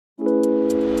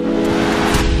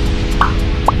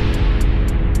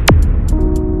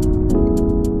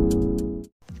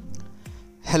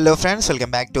Hello friends,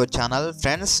 welcome back to our channel.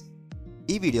 Friends,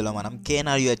 ఈ వీడియోలో మనం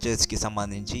కేఎన్ఆర్యుహెచ్ఎస్కి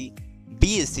సంబంధించి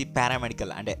బీఎస్సీ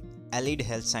పారామెడికల్ అంటే అలీడ్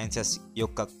హెల్త్ సైన్సెస్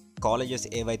యొక్క కాలేజెస్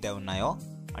ఏవైతే ఉన్నాయో,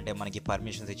 అంటే మనకి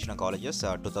పర్మిషన్స్ ఇచ్చిన కాలేజెస్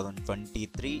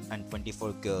 2023 అండ్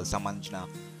 24కి సంబంధించిన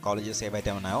కాలేజెస్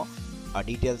ఏవైతే ఉన్నాయో ఆ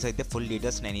డీటెయిల్స్ అయితే ఫుల్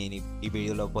డీటెయిల్స్ నేను ఈ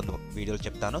వీడియోలో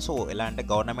చెప్తాను. సో ఎలా అంటే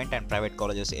గవర్నమెంట్ అండ్ ప్రైవేట్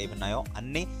కాలేజెస్ ఏవి ఉన్నాయో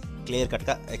అన్నీ క్లియర్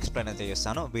కట్గా ఎక్స్ప్లెయిన్ అయితే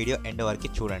చేస్తాను. వీడియో ఎండ్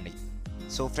వరకు చూడండి.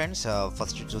 సో ఫ్రెండ్స్,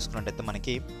 ఫస్ట్ చూసుకున్నట్టయితే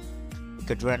మనకి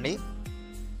ఇక్కడ చూడండి,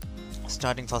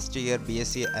 starting first year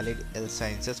BSc allied health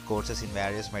sciences courses in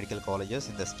various medical colleges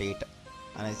in the state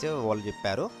అనేసి వాళ్ళు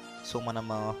చెప్పారు. సో మనం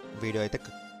వీడియో అయితే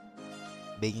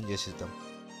బిగిన్ చేసేద్దాం.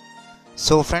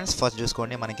 సో ఫ్రెండ్స్, ఫస్ట్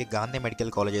చూసుకోండి, మనకి గాంధీ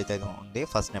మెడికల్ కాలేజ్ అయితే ఉంది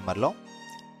ఫస్ట్ నెంబర్లో.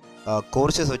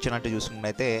 కోర్సెస్ వచ్చినట్టు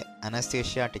చూసుకున్నట్టయితే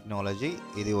అనస్థీషియా టెక్నాలజీ,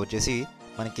 ఇది వచ్చేసి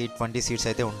మనకి 20 సీట్స్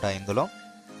అయితే ఉంటాయి ఇందులో.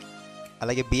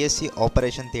 అలాగే BSc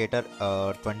operation theatre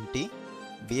 20,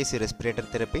 BSc respirator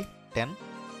therapy 10,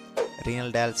 renal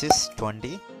dialysis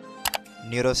 20,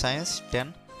 neuro science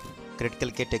 10,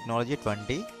 critical care technology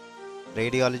 20,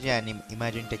 radiology and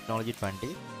imaging technology 20,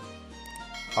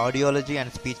 audiology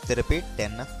and speech therapy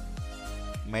 10,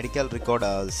 medical record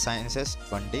sciences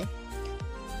 20.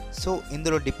 So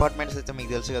ఇందులో డిపార్ట్మెంట్స్ అయితే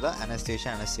మీకు తెలుసు కదా,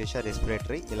 అనస్థీషియా,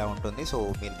 రెస్పిరేటరీ ఇలా ఉంటుంది. సో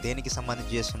మీరు దేనికి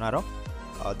సంబంధించి చేస్తున్నారో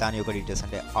దాని యొక్క డీటెయిల్స్,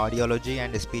 అంటే ఆడియాలజీ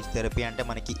అండ్ స్పీచ్ థెరపీ అంటే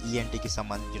మనకి ఈఎన్టీకి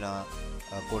సంబంధించిన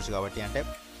కోర్సు కాబట్టి, అంటే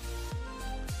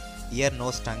ఇయర్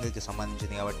నోస్ టంగ్కి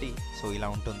సంబంధించింది కాబట్టి సో ఇలా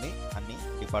ఉంటుంది. అన్ని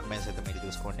డిపార్ట్మెంట్స్ అయితే మీరు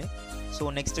చూసుకోండి. So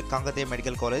next Kakatiya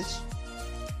medical college,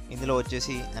 ఇందులో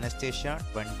వచ్చేసి anaesthesia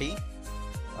 20,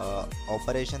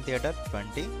 operation theatre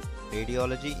 20,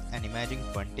 radiology and imaging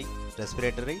 20,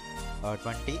 respiratory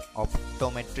 20,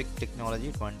 optometric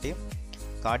technology 20,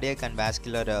 cardiac and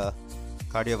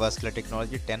cardiovascular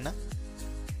technology 10,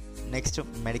 next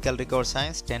medical record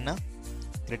science 10,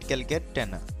 critical care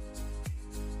 10.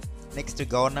 Next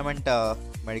government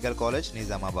medical college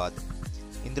Nizamabad,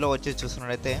 ఇందులో వచ్చేసి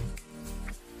చూసుకున్నట్లయితే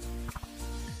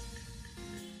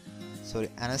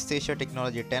anaesthesia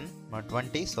technology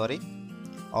 20,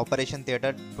 operation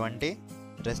theatre 20,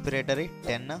 respiratory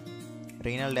 10,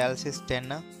 renal dialysis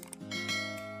 10,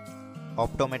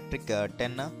 optometric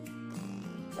 10,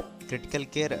 critical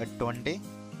care 20,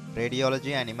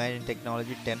 radiology and imaging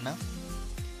technology 10,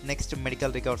 next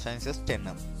medical record sciences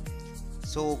 10.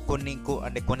 So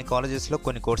కొన్ని కాలేజెస్లో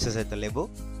కొన్ని courses అయితే లేవు,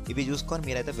 ఇవి చూసుకొని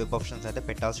మీరైతే వెబ్ ఆప్షన్స్ అయితే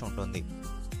పెట్టాల్సి ఉంటుంది.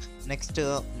 నెక్స్ట్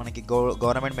మనకి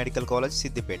గవర్నమెంట్ మెడికల్ కాలేజ్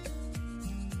సిద్దిపేట,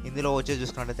 ఇందులో వచ్చేసి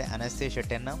చూసుకున్నట్లయితే anaesthesia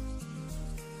 10,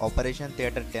 operation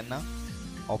theatre 10,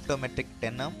 optometric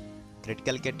 10,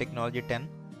 critical care technology 10,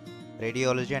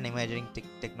 radiology and imaging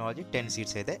technology 10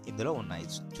 seats అయితే ఇందులో ఉన్నాయి.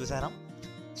 చూసారా?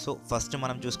 సో ఫస్ట్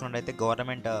మనం చూసుకున్నట్లయితే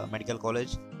గవర్నమెంట్ మెడికల్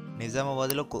కాలేజ్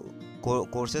నిజామాబాద్లో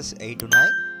కోర్సెస్ 8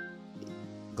 ఉన్నాయి.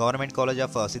 గవర్నమెంట్ కాలేజ్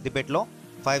ఆఫ్ సిద్దిపేటలో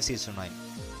 5 సీట్స్ ఉన్నాయి,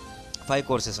 5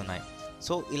 కోర్సెస్ ఉన్నాయి.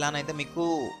 సో ఇలానైతే మీకు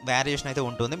వేరియేషన్ అయితే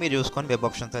ఉంటుంది, మీరు చూసుకొని వెబ్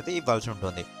ఆప్షన్స్ అయితే ఇవ్వాల్సి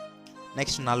ఉంటుంది.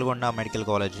 Next Nalgonda medical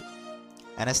college,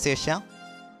 anaesthesia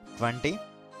 20,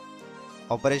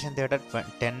 operation theatre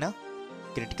 10,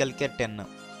 critical care 10.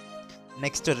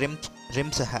 Next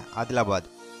RIMS Adilabad,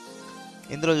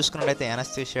 ఇందులో చూసుకున్నట్లయితే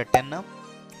anaesthesia 10,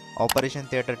 operation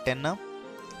theatre 10,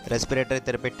 respiratory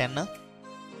therapy 10,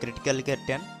 critical care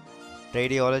 10,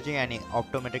 radiology and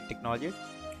optometric technology.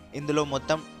 ఇందులో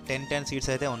మొత్తం 10 సీట్స్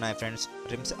అయితే ఉన్నాయి ఫ్రెండ్స్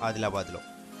రిమ్స్ ఆదిలాబాద్లో.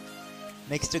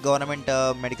 Next government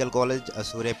medical college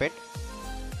Suryapet,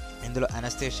 ఇందులో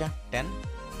anaesthesia 10,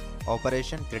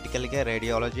 operation, critical care,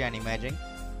 radiology and imaging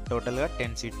టోటల్గా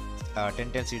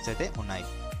 10 seats అయితే ఉన్నాయి.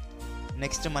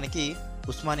 నెక్స్ట్ మనకి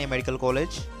ఉస్మానియా మెడికల్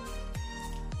కాలేజ్,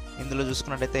 ఇందులో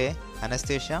చూసుకున్నట్టయితే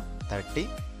anaesthesia 30,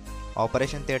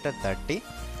 operation theatre 30,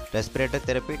 respiratory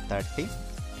therapy 30,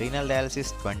 renal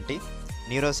dialysis 20,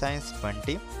 neuro science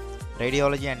 20,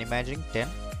 radiology and imaging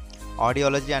 10,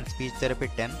 audiology and speech therapy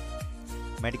 10,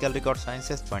 medical record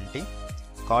sciences 20,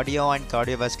 cardio and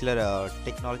cardiovascular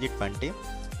technology 20,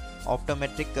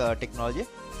 optometric technology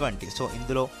 20. So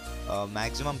ఇందులో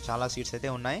maximum చాలా seats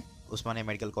అయితే ఉన్నాయి Osmania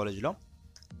medical కాలేజ్లో.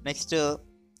 Next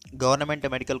government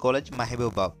medical college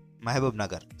Mahabub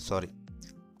Nagar,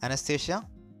 anaesthesia,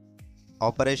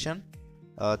 operation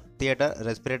theatre,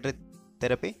 respiratory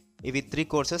therapy, ఇవి 3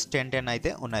 courses 10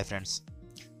 అయితే ఉన్నాయి friends.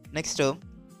 Next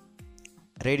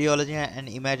radiology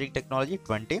and imaging technology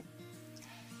 20,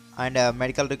 and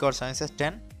medical record sciences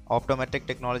 10, optometric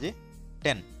technology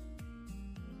 10.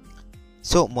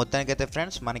 So మొత్తానికైతే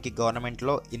friends మనకి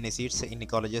గవర్నమెంట్లో ఇన్ని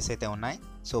కాలేజెస్ అయితే ఉన్నాయి.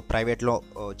 సో ప్రైవేట్లో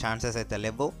ఛాన్సెస్ అయితే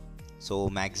లేవు. సో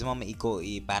మ్యాక్సిమం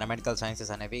ఈ పారామెడికల్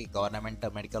సైన్సెస్ అనేవి గవర్నమెంట్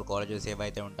మెడికల్ కాలేజెస్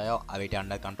ఏవైతే ఉంటాయో అవిటి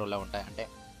అండర్ కంట్రోల్లో ఉంటాయి, అంటే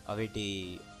అవిటి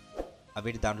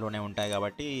అవి దాంట్లోనే ఉంటాయి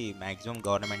కాబట్టి మ్యాక్సిమం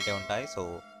గవర్నమెంటే ఉంటాయి. సో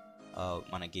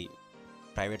మనకి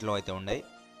ప్రైవేట్లో అయితే ఉండవు.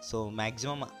 సో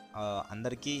మ్యాక్సిమం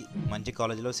అందరికీ మంచి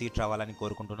కాలేజీలో సీట్ రావాలని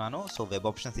కోరుకుంటున్నాను. సో వెబ్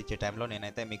ఆప్షన్స్ ఇచ్చే టైంలో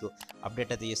నేనైతే మీకు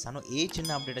అప్డేట్ అయితే చేస్తాను. ఏ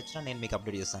చిన్న అప్డేట్ వచ్చినా నేను మీకు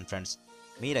అప్డేట్ చేస్తాను ఫ్రెండ్స్.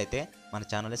 మీరైతే మన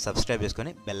ఛానల్ని సబ్స్క్రైబ్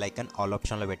చేసుకొని బెల్ ఐకాన్ ఆల్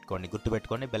ఆప్షన్లో పెట్టుకోండి.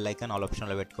 గుర్తుపెట్టుకోండి, బెల్ ఐకాన్ ఆల్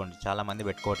ఆప్షన్లో పెట్టుకోండి. చాలామంది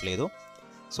పెట్టుకోవట్లేదు.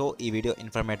 సో ఈ వీడియో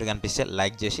ఇన్ఫర్మేటివ్గా అనిపిస్తే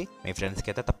లైక్ చేసి మీ ఫ్రెండ్స్కి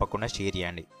అయితే తప్పకుండా షేర్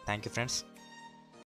చేయండి. Thank you friends.